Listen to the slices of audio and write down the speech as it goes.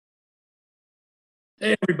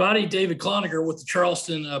Hey, everybody. David Cloninger with the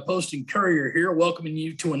Charleston Post and Courier here, welcoming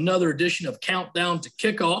you to another edition of Countdown to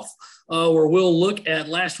Kickoff, where we'll look at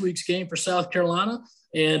last week's game for South Carolina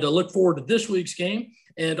and look forward to this week's game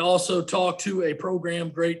and also talk to a program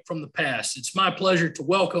great from the past. It's my pleasure to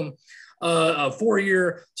welcome a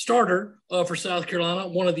four-year starter for South Carolina,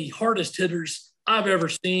 one of the hardest hitters I've ever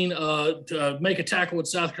seen to make a tackle with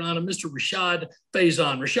South Carolina, Mr. Rashad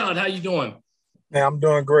Faison. Rashad, how you doing? Yeah, I'm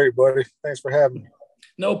doing great, buddy. Thanks for having me.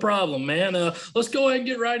 No problem, man. Let's go ahead and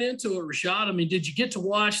get right into it, Rashad. I mean, did you get to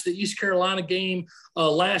watch the East Carolina game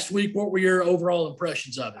last week? What were your overall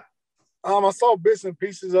impressions of it? I saw bits and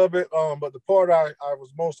pieces of it, but the part I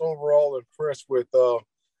was most overall impressed with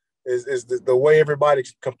is the way everybody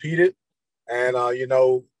competed. And,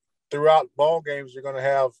 throughout ball games, you're going to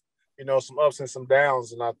have, some ups and some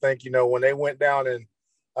downs. And I think, when they went down and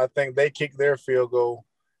I think they kicked their field goal,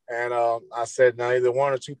 and I said, now either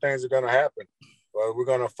one or two things are going to happen. We're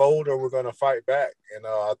going to fold or we're going to fight back. And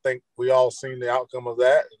I think we all seen the outcome of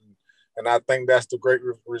that. And I think that's the great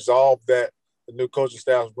resolve that the new coaching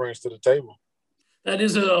staff brings to the table. That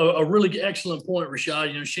is a really excellent point,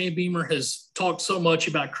 Rashad. Shane Beamer has talked so much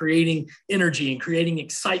about creating energy and creating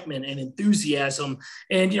excitement and enthusiasm.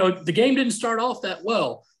 And, the game didn't start off that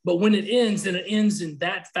well. But when it ends and it ends in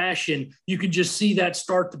that fashion, you can just see that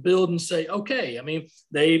start to build and say, okay, I mean,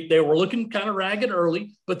 they were looking kind of ragged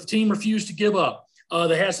early, but the team refused to give up.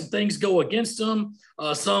 They had some things go against them.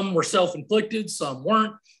 Some were self-inflicted, some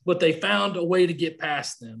weren't, but they found a way to get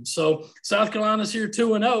past them. So South Carolina's here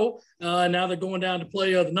 2-0. Now they're going down to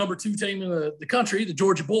play the number 2 team in the country, the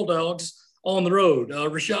Georgia Bulldogs, on the road.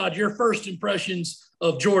 Rashad, your first impressions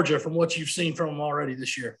of Georgia from what you've seen from them already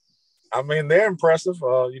this year? I mean, they're impressive.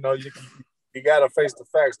 You got to face the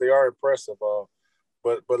facts. They are impressive.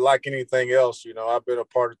 But like anything else, I've been a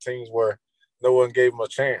part of teams where no one gave them a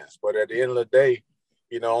chance. But at the end of the day,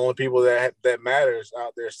 only people that matters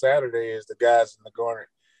out there Saturday is the guys in the garnet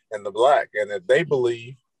and the black. And if they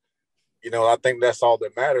believe, I think that's all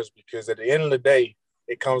that matters, because at the end of the day,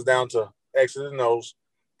 it comes down to X's and O's,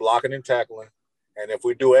 blocking and tackling. And if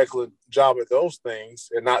we do an excellent job at those things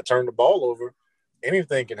and not turn the ball over,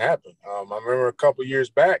 anything can happen. I remember a couple of years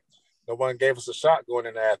back, no one gave us a shot going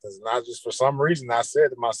into Athens. And I just, for some reason, I said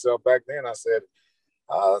to myself back then, I said,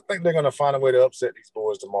 I think they're going to find a way to upset these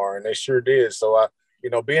boys tomorrow. And they sure did. So,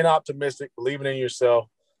 being optimistic, believing in yourself,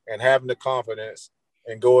 and having the confidence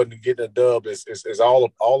and going and getting a dub is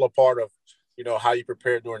all a part of, how you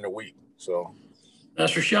prepare during the week. So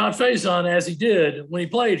that's Rashad Faison, as he did when he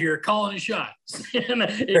played here, calling his shots. And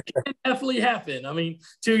it can definitely happen. I mean,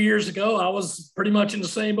 2 years ago, I was pretty much in the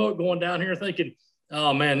same boat going down here thinking,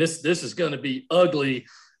 oh, man, this is going to be ugly.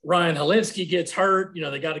 Ryan Hilinski gets hurt.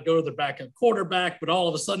 They got to go to the backup quarterback. But all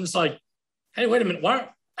of a sudden, it's like, hey, wait a minute.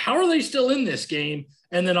 How are they still in this game?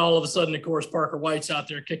 And then all of a sudden, of course, Parker White's out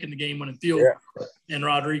there kicking the game-winning field, and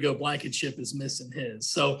Rodrigo Blankenship is missing his.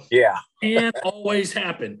 So yeah, it can always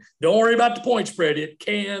happen. Don't worry about the point spread. It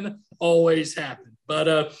can always happen.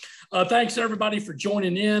 But thanks, everybody, for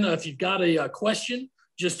joining in. If you've got a question,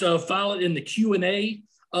 just file it in the Q&A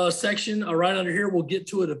section right under here. We'll get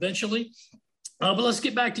to it eventually. But let's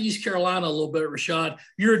get back to East Carolina a little bit, Rashad.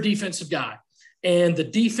 You're a defensive guy. And the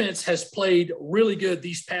defense has played really good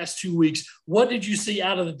these past 2 weeks. What did you see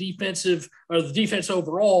out of the defense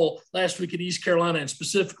overall last week at East Carolina, and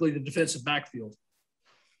specifically the defensive backfield?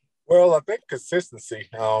 Well, I think consistency.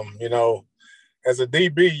 As a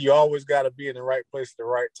DB, you always got to be in the right place at the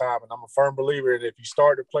right time. And I'm a firm believer that if you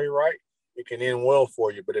start to play right, it can end well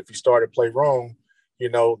for you. But if you start to play wrong,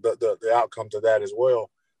 the outcome to that as well.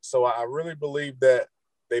 So I really believe that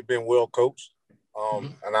they've been well coached.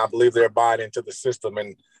 And I believe they're buying into the system.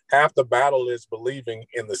 And half the battle is believing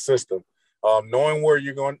in the system. Knowing where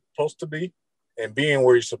you're supposed to be and being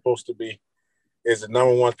where you're supposed to be is the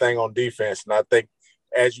number one thing on defense. And I think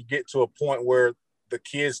as you get to a point where the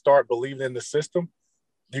kids start believing in the system,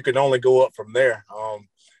 you can only go up from there.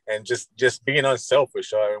 And just being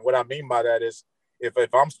unselfish. And what I mean by that is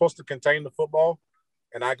if I'm supposed to contain the football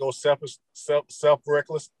and I go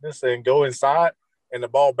self-recklessness and go inside and the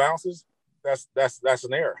ball bounces, that's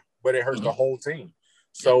an error, but it hurts the whole team.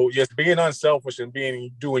 So just being unselfish and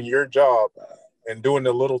doing your job and doing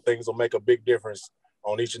the little things will make a big difference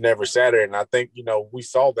on each and every Saturday. And I think, we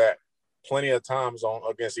saw that plenty of times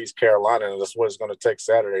against East Carolina, and that's what it's going to take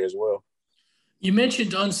Saturday as well. You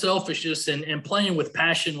mentioned unselfishness and playing with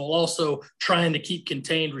passion while also trying to keep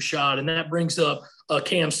contained, Rashad, and that brings up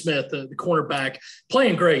Cam Smith, the cornerback,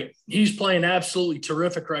 playing great. He's playing absolutely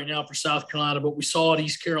terrific right now for South Carolina, but we saw at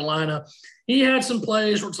East Carolina, he had some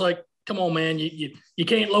plays where it's like, come on, man, you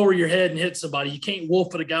can't lower your head and hit somebody. You can't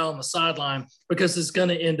wolf at a guy on the sideline because it's going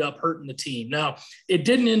to end up hurting the team. Now, it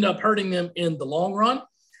didn't end up hurting them in the long run,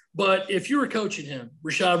 but if you were coaching him,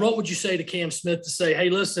 Rashad, what would you say to Cam Smith to say, hey,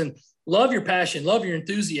 listen, love your passion, love your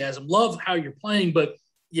enthusiasm, love how you're playing, but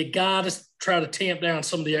you got to try to tamp down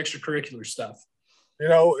some of the extracurricular stuff? You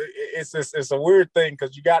know, it's a weird thing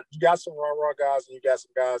because you got some raw guys and you got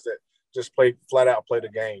some guys that just flat out play the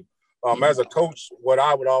game. As a coach, what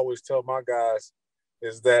I would always tell my guys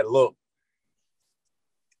is that, look,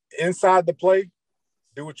 inside the play,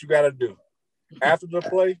 do what you got to do. After the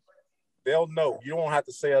play, they'll know. You don't have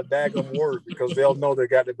to say a daggum word because they'll know they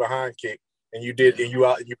got the behind kick and you beat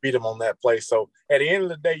them on that play. So at the end of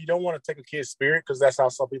the day, you don't want to take a kid's spirit because that's how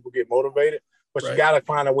some people get motivated, but you got to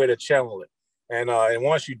find a way to channel it. And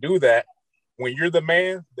once you do that, when you're the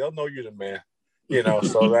man, they'll know you're the man. You know,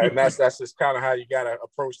 so that's just kind of how you got to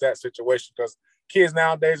approach that situation because kids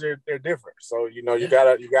nowadays they're different. So, you know, you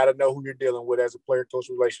gotta know who you're dealing with as a player-coach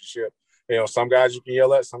relationship. You know, some guys you can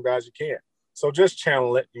yell at, some guys you can't. So just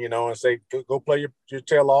channel it, you know, and say, go play your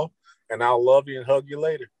tail off and I'll love you and hug you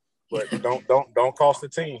later. But don't cost the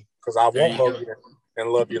team because I won't hug you and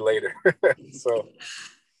love you later. So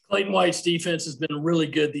Clayton White's defense has been really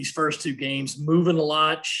good these first two games, moving a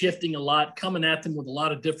lot, shifting a lot, coming at them with a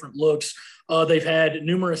lot of different looks. They've had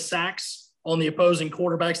numerous sacks on the opposing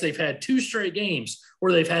quarterbacks. They've had 2 straight games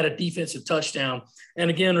where they've had a defensive touchdown. And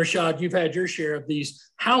again, Rashad, you've had your share of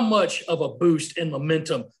these. How much of a boost and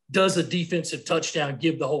momentum does a defensive touchdown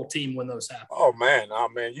give the whole team when those happen? Oh, man.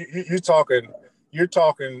 You're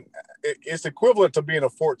talking it's equivalent to being a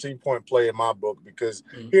 14-point play in my book because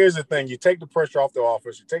here's the thing. You take the pressure off the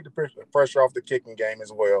offense. You take the pressure off the kicking game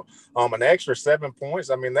as well. An extra 7 points,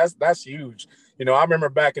 I mean, that's huge. You know, I remember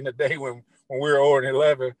back in the day when we were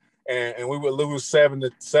 0-11 and we would lose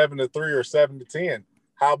 7-3 or 7-10.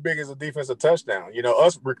 How big is a defensive touchdown? You know,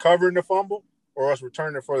 us recovering the fumble or us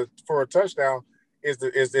returning for a touchdown is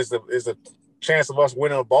the chance of us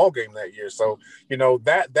winning a ball game that year. So, you know,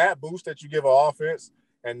 that boost that you give an offense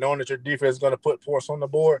and knowing that your defense is going to put points on the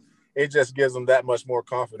board, it just gives them that much more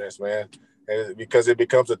confidence, man, because it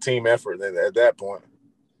becomes a team effort at that point.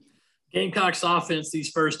 Gamecocks offense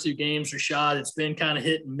these first 2 games, Rashad, it's been kind of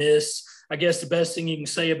hit and miss. I guess the best thing you can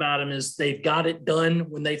say about them is they've got it done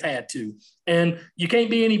when they've had to. And you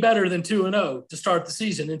can't be any better than 2-0 to start the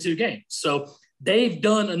season in 2 games. So they've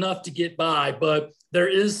done enough to get by, but there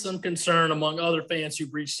is some concern among other fans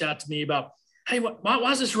who've reached out to me about, hey,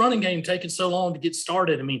 why is this running game taking so long to get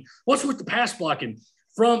started? I mean, what's with the pass blocking?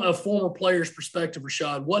 From a former player's perspective,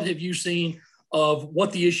 Rashad, what have you seen of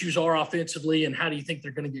what the issues are offensively and how do you think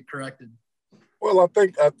they're going to get corrected? Well,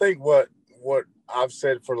 I think what I've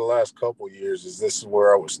said for the last couple of years is this is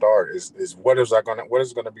where I would start is what is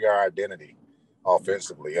going to be our identity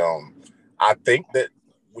offensively. I think that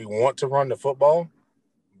we want to run the football,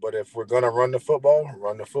 but if we're going to run the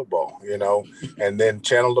football, you know, and then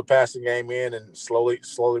channel the passing game in and slowly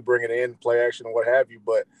bring it in, play action and what have you.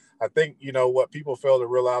 But I think, you know, what people fail to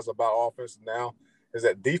realize about offense now is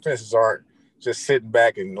that defenses aren't just sitting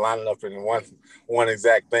back and lining up in one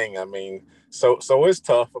exact thing. I mean, so it's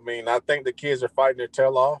tough. I mean, I think the kids are fighting their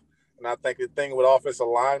tail off. And I think the thing with offensive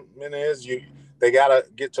linemen is they got to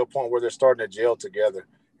get to a point where they're starting to gel together.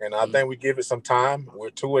 And I think we give it some time. We're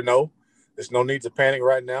 2-0. There's no need to panic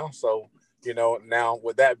right now. So, you know, now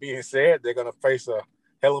with that being said, they're going to face a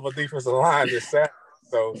hell of a defensive line this Saturday.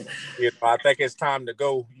 So, you know, I think it's time to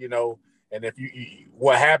go, you know. And if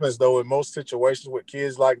what happens, though, in most situations with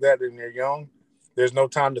kids like that and they're young, there's no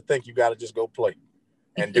time to think. You got to just go play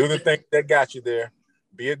and do the thing that got you there.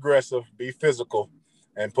 Be aggressive, be physical,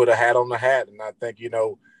 and put a hat on the hat. And I think, you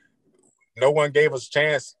know, no one gave us a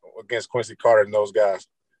chance against Quincy Carter and those guys.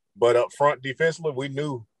 But up front defensively, we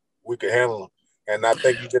knew we could handle them. And I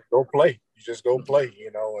think you just go play. You just go play,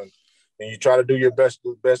 you know, and you try to do your best,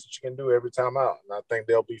 the best that you can do every time out. And I think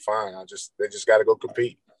they'll be fine. They just got to go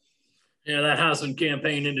compete. Yeah, that Heisman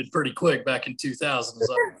campaign ended pretty quick back in 2000.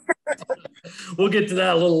 So we'll get to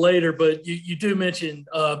that a little later, but you do mention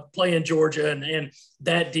playing Georgia and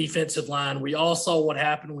that defensive line. We all saw what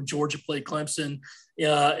happened when Georgia played Clemson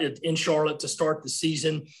in Charlotte to start the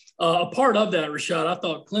season. A part of that, Rashad, I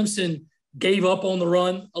thought Clemson gave up on the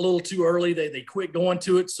run a little too early. They quit going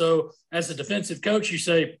to it. So as a defensive coach, you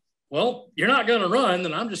say, well, you're not going to run,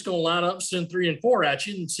 then I'm just going to line up, send 3 and 4 at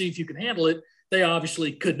you and see if you can handle it. They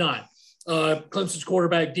obviously could not. Clemson's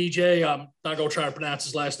quarterback, DJ, I'm not going to try to pronounce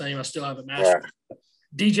his last name. I still haven't mastered it.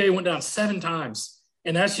 DJ went down 7 times,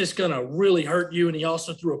 and that's just going to really hurt you. And he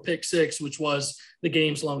also threw a pick 6, which was the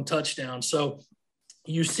game's lone touchdown. So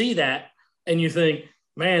you see that, and you think,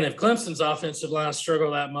 Man, if Clemson's offensive line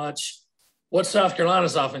struggle that much, what's South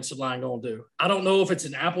Carolina's offensive line going to do? I don't know if it's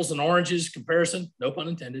an apples and oranges comparison, no pun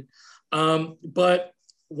intended. But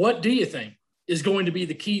what do you think is going to be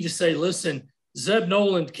the key to say, listen, Zeb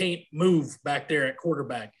Noland can't move back there at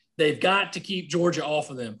quarterback. They've got to keep Georgia off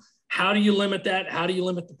of them. How do you limit that? How do you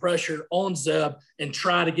limit the pressure on Zeb and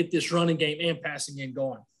try to get this running game and passing game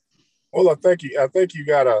going? Well, I think you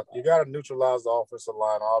gotta neutralize the offensive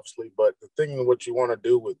line, obviously. But the thing what you want to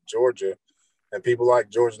do with Georgia and people like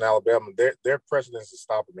Georgia and Alabama, their precedence is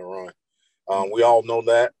stopping the run. We all know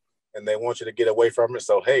that, and they want you to get away from it.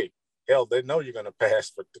 So hey, hell, they know you're going to pass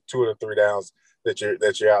for 2 or 3 downs that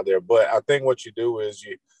you're out there. But I think what you do is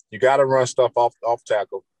you got to run stuff off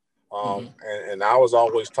tackle. And I was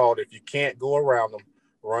always taught if you can't go around them,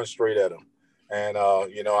 run straight at them. And,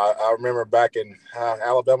 I remember back in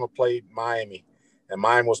Alabama played Miami, and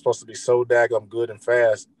Miami was supposed to be so daggum good and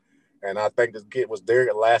fast. And I think this kid was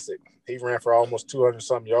Derek Lassick. He ran for almost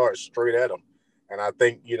 200-some yards straight at him. And I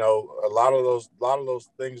think, a lot of those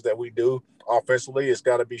things that we do offensively, it's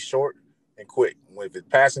got to be short and quick. If it's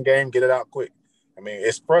passing game, get it out quick. I mean,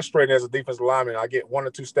 it's frustrating as a defensive lineman. I get 1 or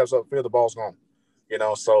 2 steps upfield, the ball's gone.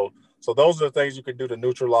 So those are the things you can do to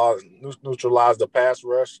neutralize the pass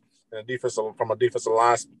rush and from a defensive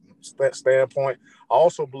line standpoint. I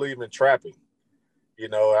also believe in trapping.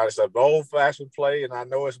 It's an old-fashioned play, and I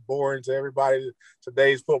know it's boring to everybody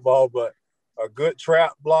today's football, but a good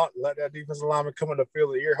trap block, let that defensive lineman come in the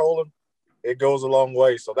field of ear holding, it goes a long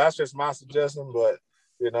way. So that's just my suggestion, but,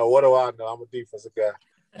 what do I know? I'm a defensive guy.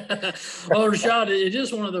 Well, Rashad, it's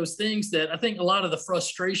just one of those things that I think a lot of the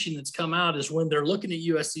frustration that's come out is when they're looking at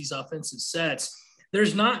USC's offensive sets.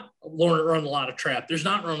 There's not run a lot of trap. There's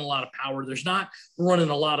not run a lot of power. There's not running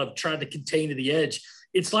a lot of trying to contain to the edge.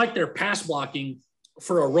 It's like they're pass blocking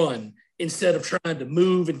for a run instead of trying to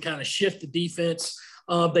move and kind of shift the defense.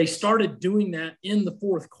 They started doing that in the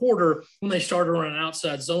fourth quarter when they started running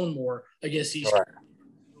outside zone more against East.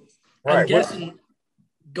 Right. I'm guessing.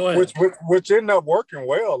 Go ahead. Which ended up working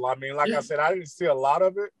well. I mean, I said, I didn't see a lot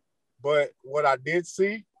of it, but what I did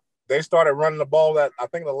see, they started running the ball that I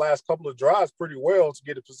think the last couple of drives pretty well to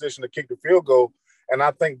get a position to kick the field goal. And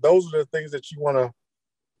I think those are the things that you want to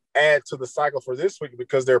add to the cycle for this week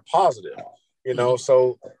because they're positive,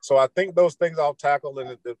 So I think those things I'll tackle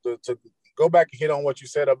and to go back and hit on what you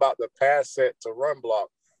said about the pass set to run block.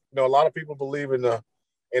 A lot of people believe in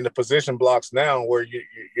the position blocks now where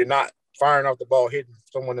you're not firing off the ball, hitting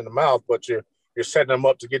someone in the mouth, but you're setting them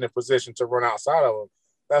up to get in position to run outside of them.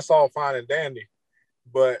 That's all fine and dandy.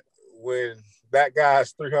 But when that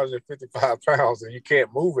guy's 355 pounds and you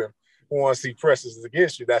can't move him once he presses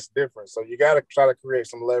against you, that's different. So you got to try to create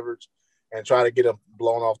some leverage and try to get him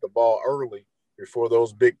blown off the ball early before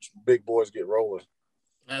those big boys get rolling.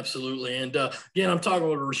 Absolutely. And again, I'm talking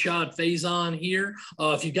with Rashad Faison here.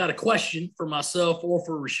 If you've got a question for myself or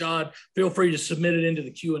for Rashad, feel free to submit it into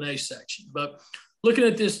the Q&A section. But looking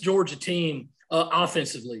at this Georgia team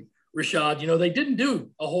offensively, Rashad, they didn't do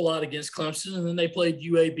a whole lot against Clemson, and then they played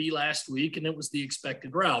UAB last week, and it was the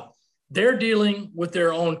expected route. They're dealing with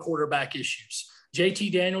their own quarterback issues.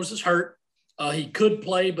 JT Daniels is hurt. He could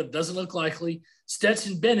play, but it doesn't look likely.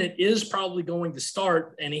 Stetson Bennett is probably going to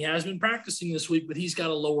start, and he has been practicing this week, but he's got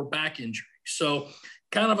a lower back injury. So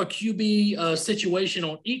kind of a QB situation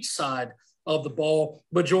on each side of the ball,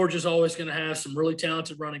 but Georgia's always going to have some really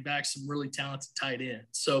talented running backs, some really talented tight ends.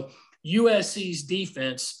 So USC's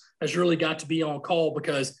defense has really got to be on call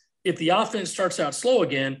because if the offense starts out slow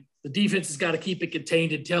again, the defense has got to keep it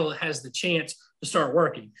contained until it has the chance to start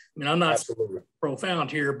working. I mean, I'm not Absolutely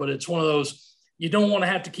profound here, but it's one of those, you don't want to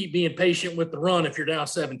have to keep being patient with the run if you're down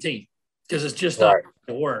 17 because it's just not going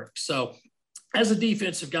to work. So as a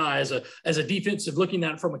defensive guy, as a defensive, looking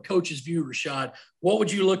at it from a coach's view, Rashad, what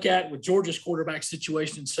would you look at with Georgia's quarterback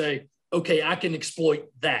situation and say, okay, I can exploit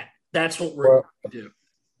that. That's what we're going to do.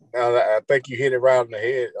 I think you hit it right on the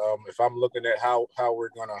head. If I'm looking at how we're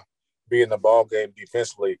going to be in the ball game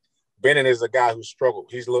defensively, Bennett is a guy who struggled.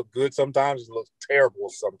 He's looked good sometimes. He's looked terrible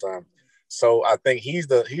sometimes. So I think he's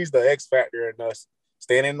the X factor in us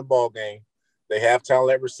staying in the ball game. They have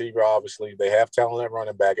talent at receiver, obviously. They have talent at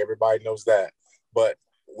running back. Everybody knows that. But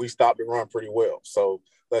we stopped the run pretty well. So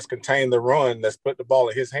let's contain the run. Let's put the ball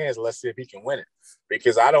in his hands. Let's see if he can win it.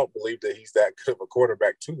 Because I don't believe that he's that good of a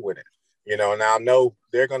quarterback to win it. Now I know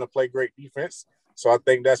they're going to play great defense. So I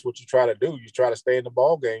think that's what you try to do. You try to stay in the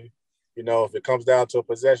ball game. If it comes down to a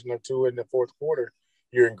possession or two in the fourth quarter,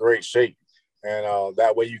 you're in great shape. And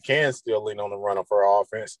that way you can still lean on the runner for our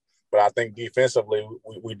offense. But I think defensively,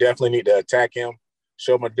 we definitely need to attack him,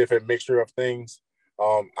 show him a different mixture of things.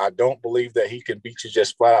 I don't believe that he can beat you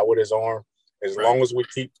just flat out with his arm. As long as we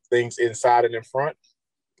keep things inside and in front,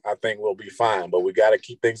 I think we'll be fine. But we got to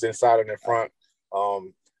keep things inside and in front.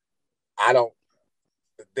 The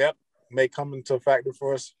depth may come into a factor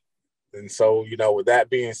for us. And so, with that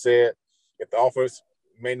being said, if the offense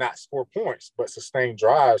may not score points, but sustain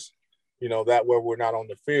drives, that way we're not on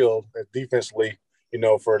the field defensively,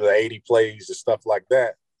 for the 80 plays and stuff like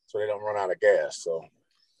that, so they don't run out of gas. So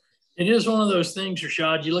it is one of those things,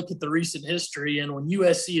 Rashad. You look at the recent history, and when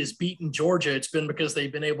USC has beaten Georgia, it's been because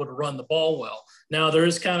they've been able to run the ball well. Now, there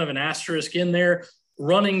is kind of an asterisk in there.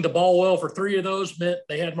 Running the ball well for 3 of those meant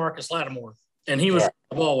they had Marcus Lattimore, and he was running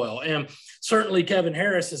the ball well. And certainly Kevin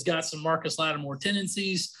Harris has got some Marcus Lattimore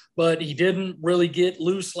tendencies, but he didn't really get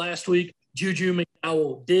loose last week. Juju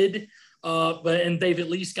McDowell did. And they've at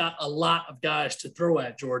least got a lot of guys to throw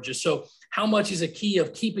at Georgia. So how much is a key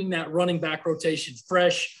of keeping that running back rotation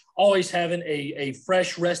fresh, always having a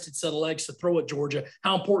fresh, rested set of legs to throw at Georgia?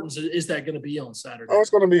 How important is that going to be on Saturday? Oh,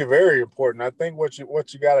 it's going to be very important. I think what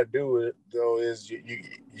you got to do, though, is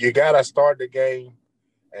you got to start the game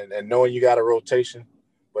and knowing you got a rotation.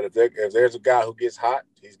 But if there's a guy who gets hot,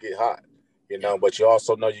 he's get hot, But you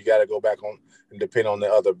also know you got to go back on and depend on the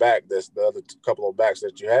other back. That's the other couple of backs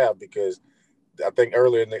that you have, because I think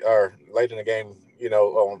late in the game,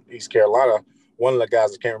 on East Carolina, one of the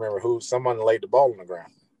guys, I can't remember who, someone laid the ball on the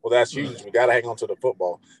ground. Well, that's huge. We got to hang on to the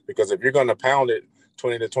football, because if you're going to pound it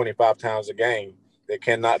 20 to 25 times a game, there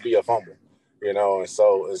cannot be a fumble, And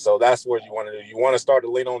so that's what you want to do. You want to start to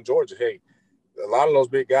lean on Georgia. Hey, a lot of those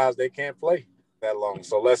big guys, they can't play that long.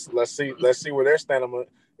 So let's see where their stamina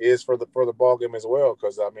is for the ball game as well,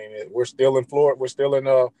 because we're still in Florida, we're still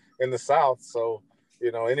in the South, so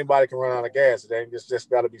anybody can run out of gas. It ain't just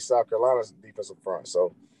got to be South Carolina's defensive front.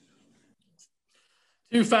 So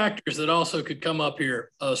 2 factors that also could come up here,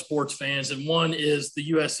 sports fans, and one is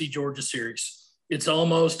the USC Georgia series. It's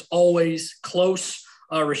almost always close.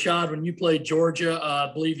 Rashad, when you played Georgia,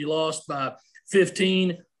 I believe you lost by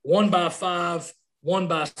 15, won by 5, won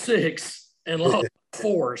by 6, and lost by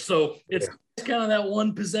 4. So it's kind of that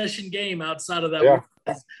one possession game outside of that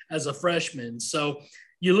as a freshman. So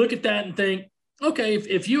you look at that and think, okay,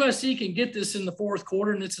 if USC can get this in the fourth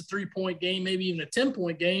quarter and it's a 3-point game, maybe even a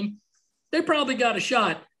 10-point game, they probably got a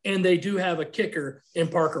shot, and they do have a kicker in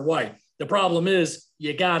Parker White. The problem is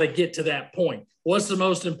you got to get to that point. What's the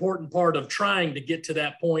most important part of trying to get to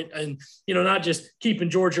that point? And, not just keeping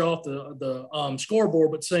Georgia off the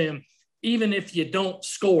scoreboard, but saying, even if you don't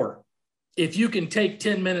score, if you can take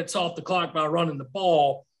 10 minutes off the clock by running the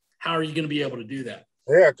ball, how are you going to be able to do that?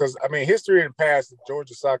 Yeah, because, history in the past,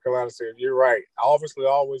 Georgia, South Carolina series, you're right. Obviously,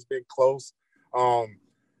 always been close.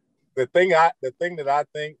 The thing that I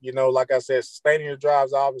think, like I said, sustaining your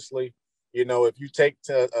drives, obviously, if you take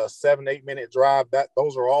a 7-8 minute drive,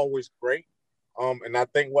 those are always great. And I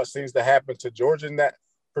think what seems to happen to Georgia in that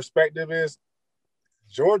perspective is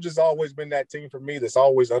Georgia's always been that team for me that's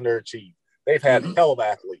always underachieved. They've had hell of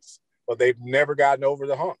athletes, but they've never gotten over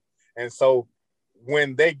the hump. And so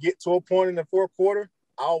when they get to a point in the fourth quarter,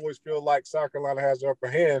 I always feel like South Carolina has the upper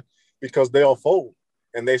hand, because they'll fold.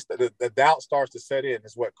 And the doubt starts to set in,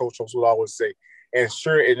 is what Coach Holmes would always say. And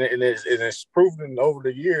sure, and it's proven over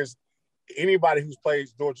the years, anybody who's played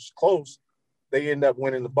Georgia's close, they end up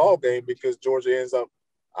winning the ball game, because Georgia ends up,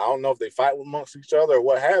 I don't know if they fight amongst each other or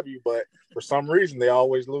what have you, but for some reason they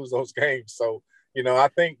always lose those games. So, I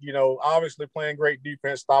think, obviously playing great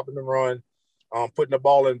defense, stopping the run, putting the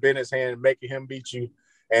ball in Bennett's hand and making him beat you.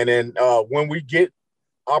 And then when we get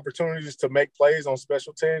opportunities to make plays on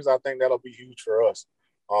special teams, I think that'll be huge for us.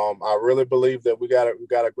 I really believe that we got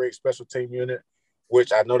a great special team unit,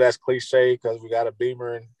 which I know that's cliche because we got a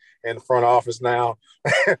Beamer in the front office now,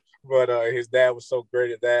 but his dad was so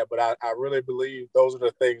great at that. But I really believe those are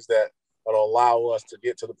the things that will allow us to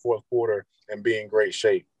get to the fourth quarter and be in great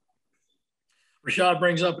shape. Rashad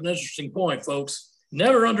brings up an interesting point, folks.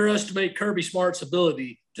 Never underestimate Kirby Smart's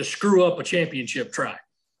ability to screw up a championship try.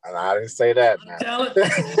 I didn't say that. Talent.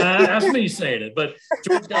 That's me saying it. But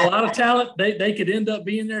Georgia's got a lot of talent. They could end up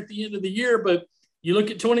being there at the end of the year. But you look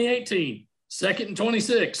at 2018, 2nd and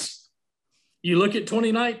 26. You look at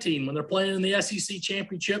 2019 when they're playing in the SEC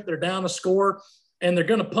championship. They're down a score, and they're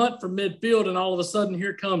going to punt from midfield. And all of a sudden,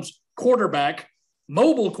 here comes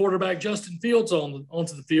mobile quarterback Justin Fields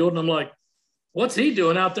onto the field. And I'm like, what's he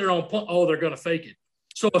doing out there on punt? Oh, they're going to fake it.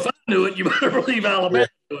 So if I knew it, you better believe Alabama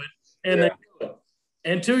knew it. And they do it.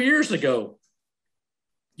 And 2 years ago,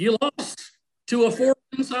 you lost to a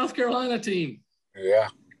 4-win South Carolina team. Yeah.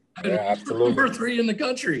 Yeah, absolutely. Number 3 in the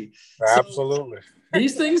country. Absolutely. So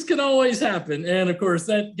these things can always happen. And of course,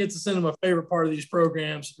 that gets us into my favorite part of these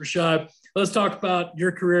programs. Rashad, let's talk about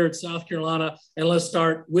your career at South Carolina, and let's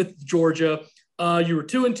start with Georgia. You were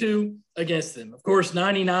 2-2 against them. Of course,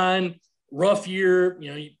 99, rough year,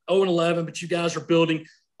 0-11, but you guys are building.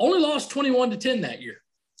 Only lost 21-10 that year.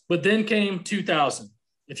 But then came 2000.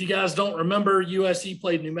 If you guys don't remember, USC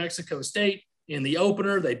played New Mexico State in the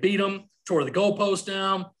opener. They beat them, tore the goalpost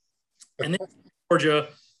down. And then Georgia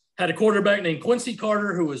had a quarterback named Quincy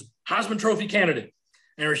Carter, who was Heisman Trophy candidate.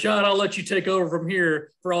 And Rashad, I'll let you take over from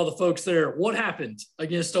here for all the folks there. What happened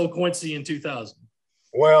against old Quincy in 2000?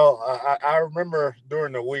 Well, I remember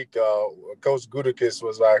during the week, Coach Gudikis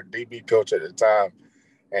was our DB coach at the time.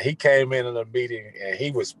 And he came in a meeting, and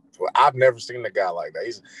I've never seen a guy like that.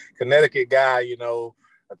 He's a Connecticut guy,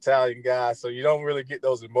 Italian guy. So you don't really get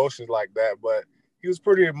those emotions like that. But he was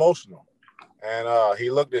pretty emotional. And he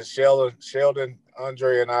looked at Sheldon,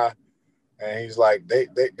 Andre, and I, and he's like,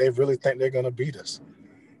 they really think they're going to beat us.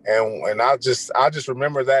 And I just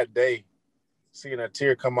remember that day seeing a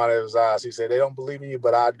tear come out of his eyes. He said, they don't believe in you,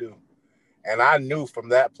 but I do. And I knew from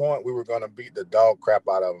that point we were going to beat the dog crap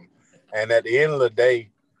out of them. And at the end of the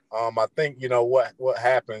day, I think, what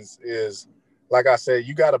happens is, like I said,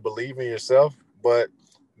 you got to believe in yourself, but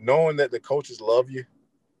knowing that the coaches love you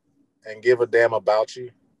and give a damn about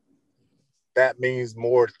you, that means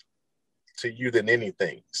more to you than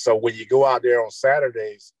anything. So when you go out there on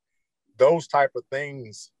Saturdays, those type of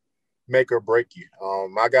things make or break you.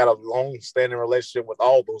 I got a long-standing relationship with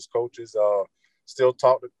all those coaches. Still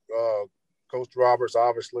talk to Coach Roberts,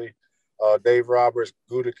 obviously, Dave Roberts,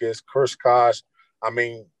 Gudikis, Chris Kosh. I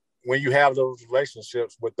mean, when you have those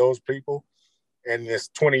relationships with those people, and it's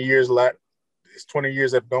 20 years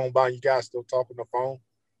have gone by, and you guys still talk on the phone,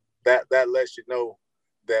 that lets you know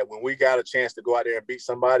that when we got a chance to go out there and beat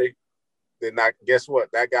somebody, then guess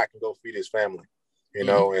what? That guy can go feed his family,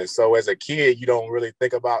 And so as a kid, you don't really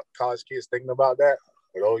think about college kids thinking about that.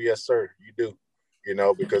 But, oh, yes, sir, you do,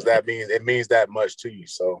 because it means that much to you.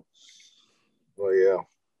 So, well, yeah.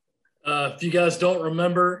 If you guys don't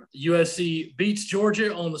remember, USC beats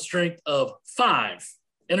Georgia on the strength of 5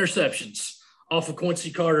 interceptions off of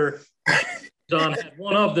Quincy Carter. Don had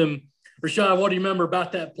one of them. Rashad, what do you remember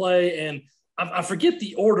about that play? And I forget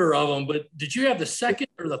the order of them, but did you have the second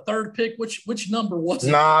or the third pick? Which number was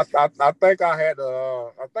it? Nah, I think I had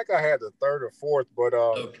the third or fourth, but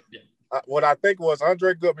okay, yeah. What I think was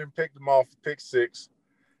Andre Goodman picked him off pick 6,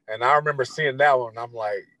 and I remember seeing that one. I'm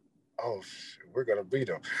like, oh, we're gonna beat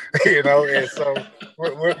them, And so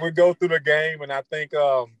we go through the game, and I think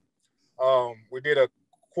we did a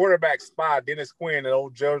quarterback spy, Dennis Quinn, an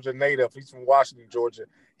old Georgia native. He's from Washington, Georgia.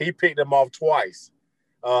 He picked him off twice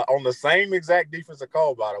on the same exact defensive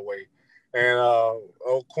call, by the way. And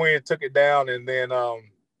old Quinn took it down, and then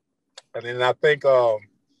I think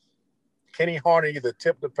Kenny Harney either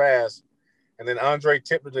tipped the pass, and then Andre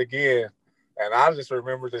tipped it again. And I just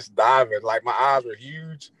remember just diving, like my eyes were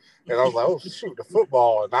huge. And I was like, oh, shoot, the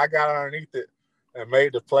football. And I got underneath it and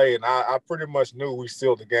made the play. And I pretty much knew we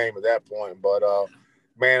sealed the game at that point. But,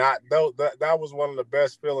 man, that was one of the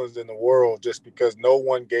best feelings in the world, just because no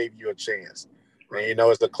one gave you a chance. And,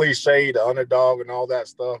 it's the cliche, the underdog and all that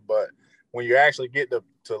stuff. But when you actually get to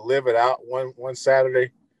live it out one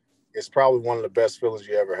Saturday, it's probably one of the best feelings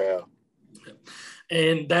you ever have.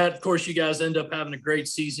 And that, of course, you guys end up having a great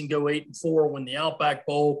season, go 8-4, win the Outback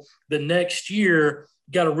Bowl. The next year,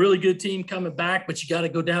 you got a really good team coming back, but you got to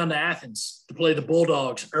go down to Athens to play the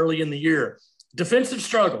Bulldogs early in the year. Defensive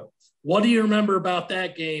struggle. What do you remember about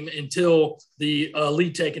that game until the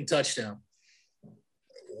lead-taking touchdown?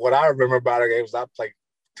 What I remember about the game is I played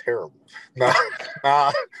terrible.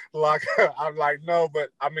 I'm like, no, but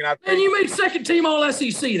I mean, I think. And you made second team all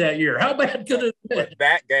SEC that year. How bad could it have been?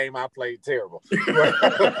 That game I played terrible.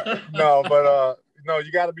 No,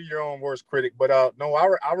 you got to be your own worst critic. But no,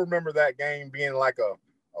 I remember that game being like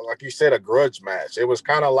you said, a grudge match. It was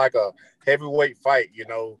kind of like a heavyweight fight.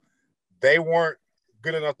 They weren't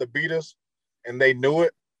good enough to beat us, and they knew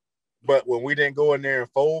it. But when we didn't go in there and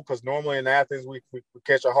fold, because normally in Athens we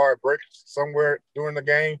catch a hard break somewhere during the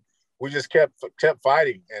game, we just kept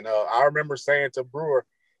fighting. And I remember saying to Brewer,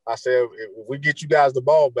 I said, if we get you guys the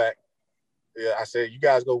ball back, I said, you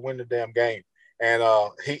guys go win the damn game. And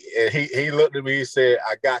he looked at me, he said,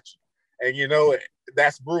 I got you. And,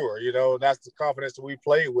 that's Brewer, that's the confidence that we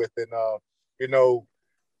played with. And,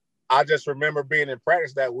 I just remember being in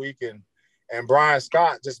practice that week and Brian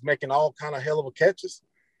Scott just making all kind of hell of a catches.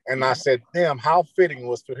 And I said, damn, how fitting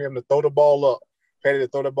was for him to throw the ball up, Petty to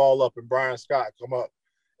throw the ball up, and Brian Scott come up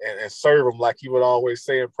and serve him like he would always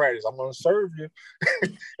say in practice. I'm going to serve you.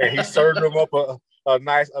 And he served him up a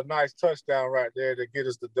nice touchdown right there to get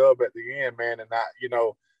us the dub at the end, man. And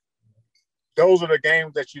those are the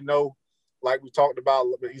games that, like we talked about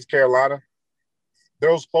with East Carolina,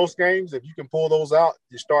 those close games, if you can pull those out,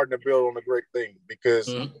 you're starting to build on a great thing, because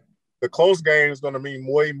the close game is going to mean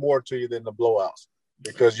way more to you than the blowouts,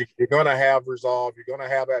 because you're going to have resolve, you're going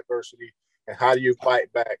to have adversity, and how do you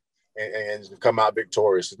fight back and come out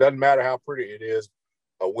victorious? It doesn't matter how pretty it is.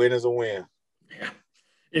 A win is a win. Yeah.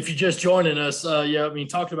 If you're just joining us,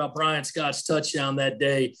 talking about Brian Scott's touchdown that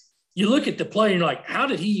day, you look at the play and you're like, how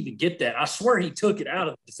did he even get that? I swear he took it out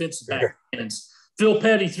of the defensive back hands. Phil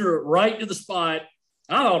Petty threw it right to the spot.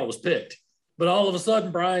 I thought it was picked. But all of a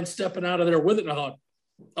sudden, Brian stepping out of there with it, and I thought,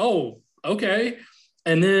 oh, okay.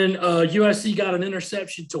 And then USC got an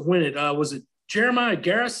interception to win it. Was it Jeremiah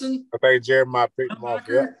Garrison? I think Jeremiah picked him off.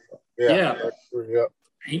 Yeah.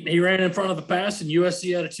 He ran in front of the pass, and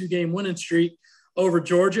USC had a 2-game winning streak over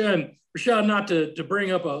Georgia. And Rashad, not to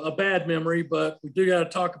bring up a bad memory, but we do got to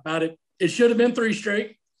talk about it. It should have been 3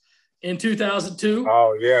 straight in 2002.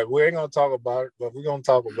 Oh, yeah. We ain't going to talk about it, but we're going to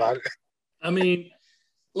talk about it. I mean,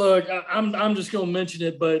 look, I'm just going to mention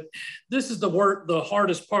it, but this is the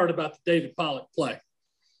hardest part about the David Pollack play.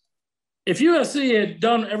 If USC had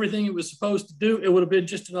done everything it was supposed to do, it would have been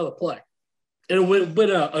just another play. It would have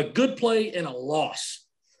been a good play and a loss.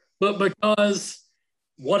 But because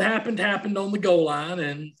what happened on the goal line,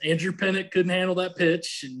 and Andrew Pennant couldn't handle that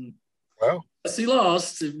pitch, and USC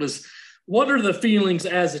lost, it was – what are the feelings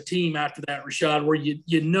as a team after that, Rashad, where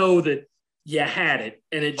you know that you had it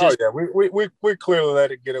and it just – Oh, yeah, we clearly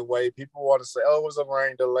let it get away. People want to say, oh, it was a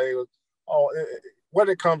rain delay. What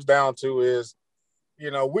it comes down to is,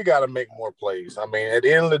 we got to make more plays. I mean, at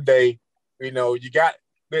the end of the day,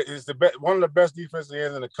 it's one of the best defensive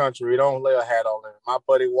ends in the country. We don't lay a hat on it. My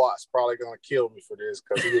buddy Watts probably going to kill me for this,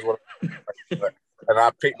 because he was one of and I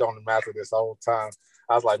picked on him after this whole time.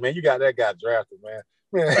 I was like, man, you got that guy drafted, man.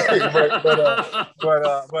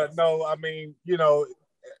 but no, I mean,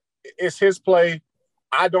 it's his play.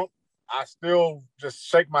 I still just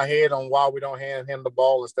shake my head on why we don't hand him the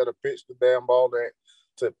ball instead of pitch the damn ball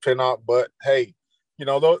to Pinnock. But hey,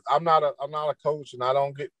 I'm not a coach, and I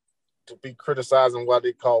don't get to be criticizing what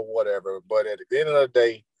they call whatever. But at the end of the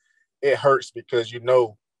day, it hurts, because we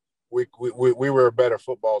were a better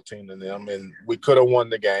football team than them, and we could have won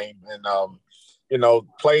the game. And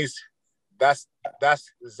plays. That's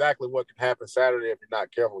exactly what can happen Saturday if you're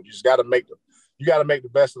not careful. You just got to make the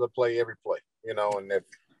best of the play every play. And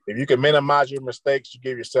if you can minimize your mistakes, you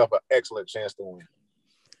give yourself an excellent chance to win.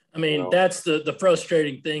 I mean, that's the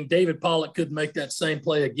frustrating thing. David Pollack couldn't make that same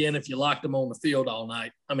play again if you locked him on the field all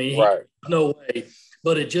night. I mean, no way.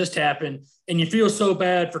 But it just happened. And you feel so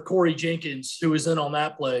bad for Corey Jenkins, who was in on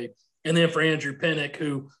that play, and then for Andrew Pinnock,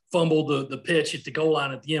 who fumbled the pitch at the goal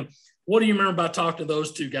line at the end. What do you remember about talking to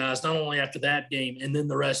those two guys, not only after that game and then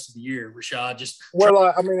the rest of the year, Rashad?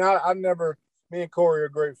 I never – me and Corey are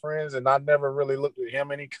great friends, and I never really looked at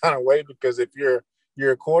him any kind of way, because if you're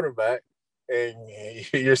a quarterback and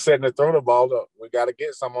you're setting to throw the ball up, we got to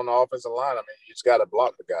get some on the offensive line. I mean, you just got to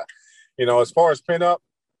block the guy. As far as Pinnock,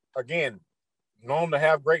 again, known to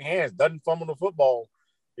have great hands, doesn't fumble the football.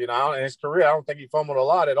 In his career, I don't think he fumbled a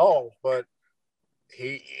lot at all, but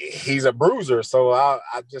he's a bruiser, so I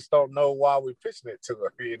just don't know why we pitching it to him.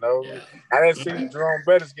 Yeah. I didn't see Jerome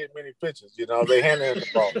Bettis get many pitches. They handed him the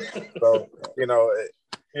ball. So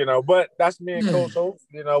but that's me and Coach Hope.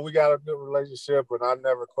 We got a good relationship, and I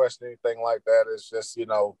never question anything like that. It's just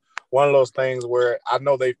one of those things where I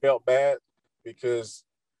know they felt bad because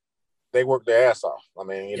they worked their ass off. I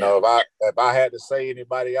mean, if I had to say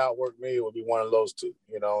anybody outworked me, it would be one of those two.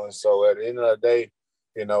 And so at the end of the day,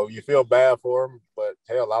 you feel bad for them, but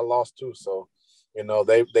hell, I lost too. So, they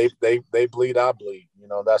bleed, I bleed.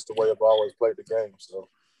 That's the way I've always played the game. So,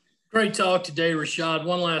 great talk today, Rashad.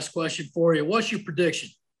 One last question for you. What's your prediction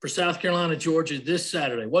for South Carolina, Georgia this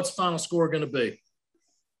Saturday? What's the final score going to be?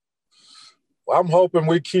 Well, I'm hoping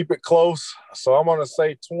we keep it close. So I'm going to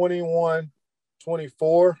say 21-24.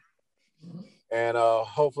 And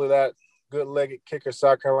hopefully that good-legged kicker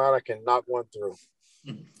South Carolina can knock one through.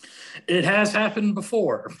 It has happened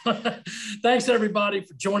before. Thanks, everybody,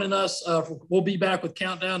 for joining us. We'll be back with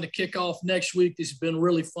Countdown to Kickoff next week. This has been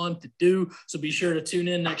really fun to do, so be sure to tune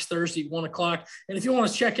in next Thursday at 1 o'clock. And if you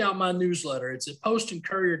want to check out my newsletter, it's at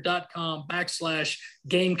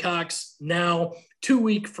postandcourier.com/Gamecocks now.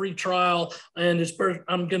 2-week free trial. And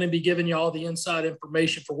I'm going to be giving you all the inside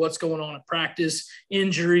information for what's going on at practice,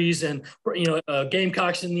 injuries, and,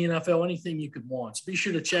 Gamecocks in the NFL, anything you could want. So be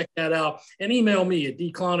sure to check that out and email me at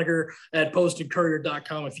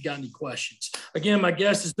dcloniger@postandcourier.com if you got any questions. Again, my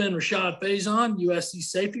guest has been Rashad Faison, USC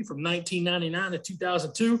safety from 1999 to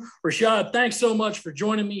 2002. Rashad, thanks so much for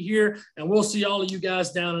joining me here, and we'll see all of you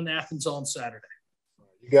guys down in Athens on Saturday.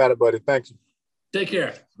 You got it, buddy. Thank you. Take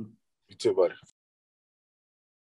care. You too, buddy.